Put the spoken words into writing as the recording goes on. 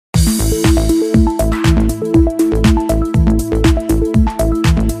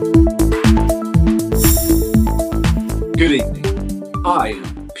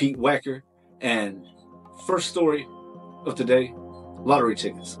Pete Wacker, and first story of today, lottery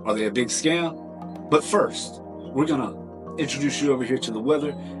tickets. Are they a big scam? But first, we're gonna introduce you over here to the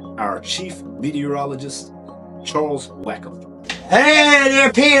weather, our chief meteorologist, Charles Wackham. Hey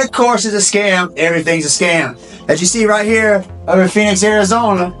there, Pete. Of course it's a scam. Everything's a scam. As you see right here over in Phoenix,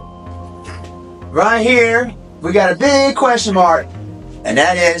 Arizona, right here, we got a big question mark. And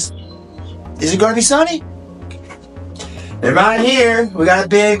that is it going to be sunny? And right here, we got a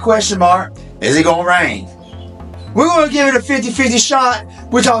big question mark. Is it going to rain? We're going to give it a 50-50 shot.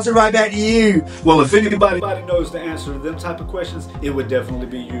 We'll toss it right back to you. Well, if anybody knows the answer to them type of questions, it would definitely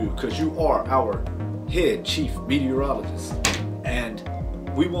be you, because you are our head chief meteorologist. And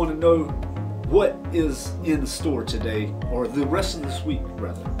we want to know what is in store today, or the rest of this week,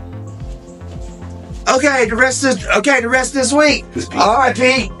 rather. Okay, the rest of this week. All right,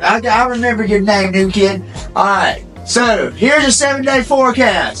 Pete. I remember your name, new kid. All right. So here's a 7-day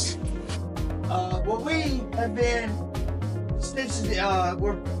forecast. Well, we have been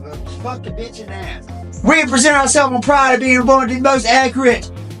we're fucking bitching ass. We present ourselves on pride of being one of the most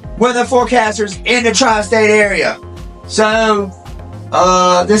accurate weather forecasters in the tri-state area. So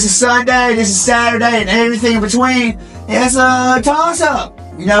this is Sunday, this is Saturday, and everything in between. It's a toss-up.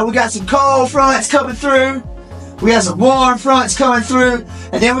 You know, we got some cold fronts coming through. We got some warm fronts coming through.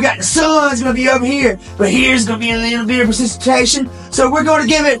 And then we got the sun's going to be over here. But here's going to be a little bit of precipitation. So we're going to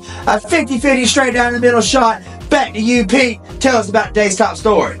give it a 50-50 straight down the middle shot. Back to you, Pete. Tell us about today's top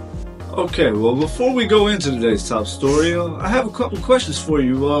story. Okay, well, before we go into today's top story, I have a couple questions for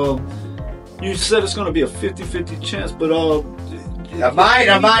you. You said it's going to be a 50-50 chance, but I might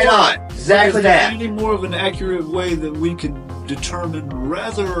not. Exactly that. Any more of an accurate way that we can determine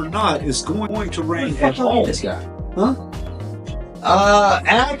whether or not it's going to rain at all? This guy, huh?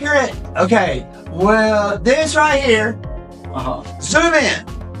 Accurate. Okay. Well, this right here. Zoom in.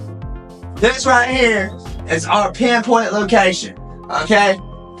 This right here is our pinpoint location. Okay.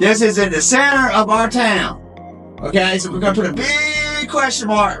 This is in the center of our town. Okay. So we're gonna put a big question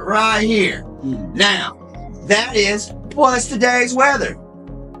mark right here. Now, that is what's today's weather.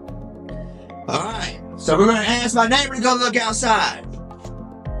 All right. So we're going to ask my neighbor to go look outside.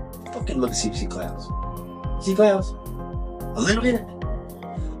 Fucking look and see if you see clouds. See clouds? A little bit?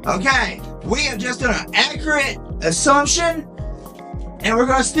 Okay. We have just done an accurate assumption. And we're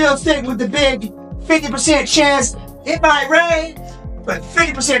going to still stick with the big 50% chance it might rain. But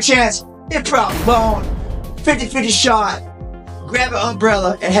 50% chance it probably won't. 50-50 shot. Grab an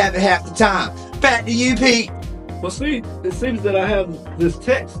umbrella and have it half the time. Back to you, Pete. Well, see, it seems that I have this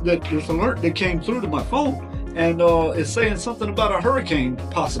text, this alert that came through to my phone, and it's saying something about a hurricane,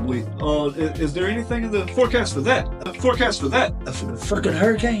 possibly. Is there anything in the forecast for that? A fucking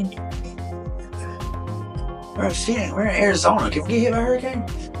hurricane? We're in Arizona. Can we get hit by a hurricane?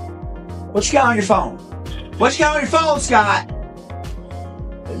 What you got on your phone? What you got on your phone, Scott?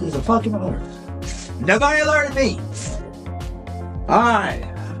 This is a fucking alert. Nobody alerted me. Alright.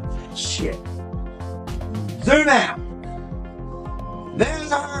 Shit. Zoom out. There's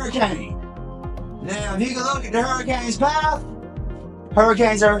a hurricane. Now, if you can look at the hurricane's path,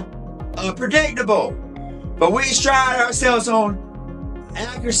 hurricanes are unpredictable. But we stride ourselves on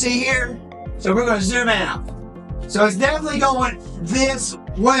accuracy here, so we're going to zoom out. So it's definitely going this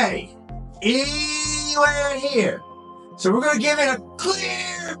way. Anywhere in here. So we're going to give it a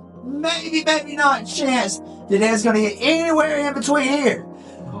clear, maybe not chance that it's going to get anywhere in between here.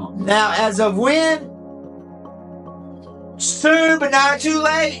 Now, as of when? Soon, but not too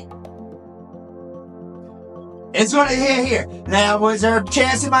late. It's going to hit here. Now, was there a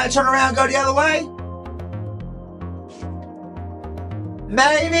chance it might turn around and go the other way?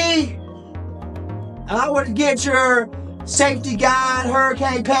 Maybe. I would get your safety guide,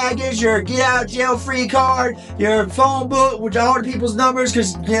 hurricane package, your get out jail free card, your phone book with all the people's numbers,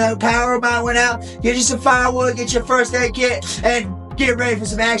 because power might went out. Get you some firewood, get your first aid kit, and get ready for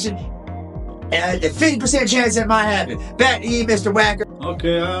some action. And a 50% chance that might happen. Back to you, Mr. Wacker.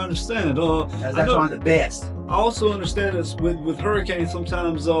 Okay, I understand. That's one of the best. I also understand that with hurricanes,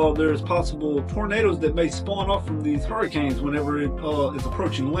 sometimes there's possible tornadoes that may spawn off from these hurricanes whenever it is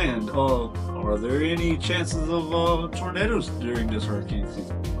approaching land. Are there any chances of tornadoes during this hurricane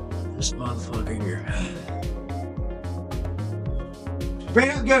season? This motherfucker here. Bring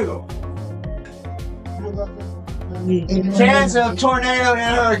up Google. Chance of tornado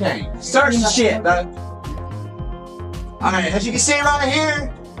and hurricane. Search the shit, bud. Alright, as you can see right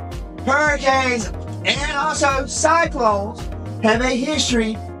here, hurricanes and also cyclones have a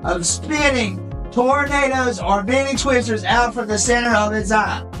history of spitting tornadoes or mini twisters out from the center of its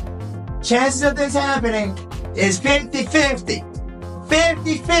eye. Chances of this happening is 50-50.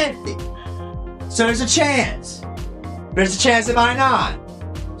 50-50. So there's a chance. There's a chance it might not.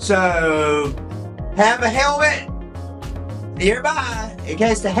 So have a helmet nearby in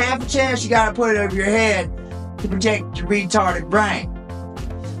case the half a chance you gotta put it over your head to protect your retarded brain.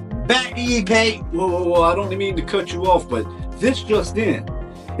 Back to you, Pete. Whoa, I don't mean to cut you off, but this just in.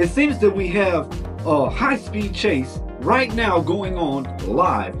 It seems that we have a high-speed chase right now going on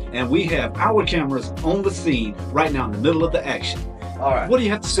live, and we have our cameras on the scene right now in the middle of the action. All right. What do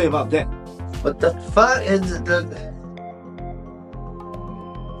you have to say about that? What the fuck is the...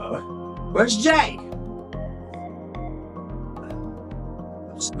 Where's Jake?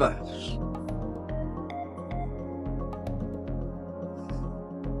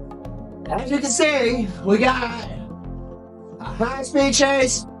 As you can see, we got a high-speed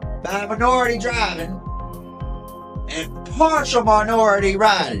chase by minority driving and partial minority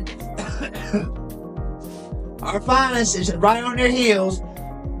riding. Our finest is right on their heels,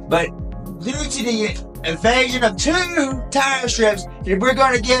 but due to the invasion of 2 tire strips, we're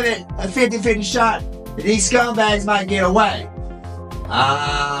going to give it a 50-50 shot that these scumbags might get away.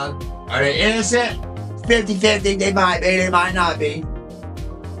 Are they innocent? 50-50, they might be, they might not be.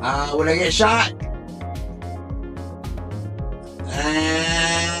 Will they get shot?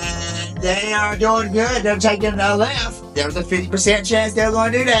 And they are doing good. They're taking a left. There's a 50% chance they're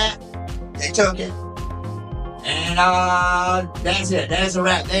going to do that. They took it. And that's it. That's a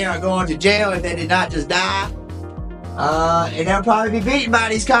wrap. They are going to jail if they did not just die. And they'll probably be beaten by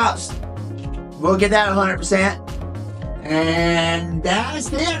these cops. We'll get that 100%. And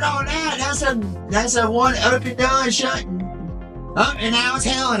that's it on that. That's a one up and done shutting. And now it's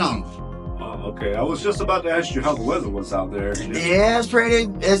hailing on them. Oh, okay. I was just about to ask you how the weather was out there. Yeah, it's pretty.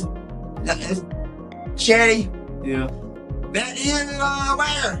 It's shitty. Yeah. That is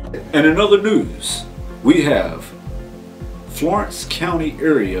where. And in other news, we have Florence County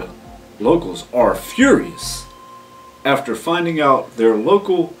area locals are furious after finding out their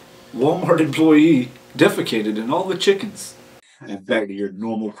local Walmart employee defecated in all the chickens. And back to your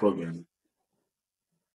normal programming.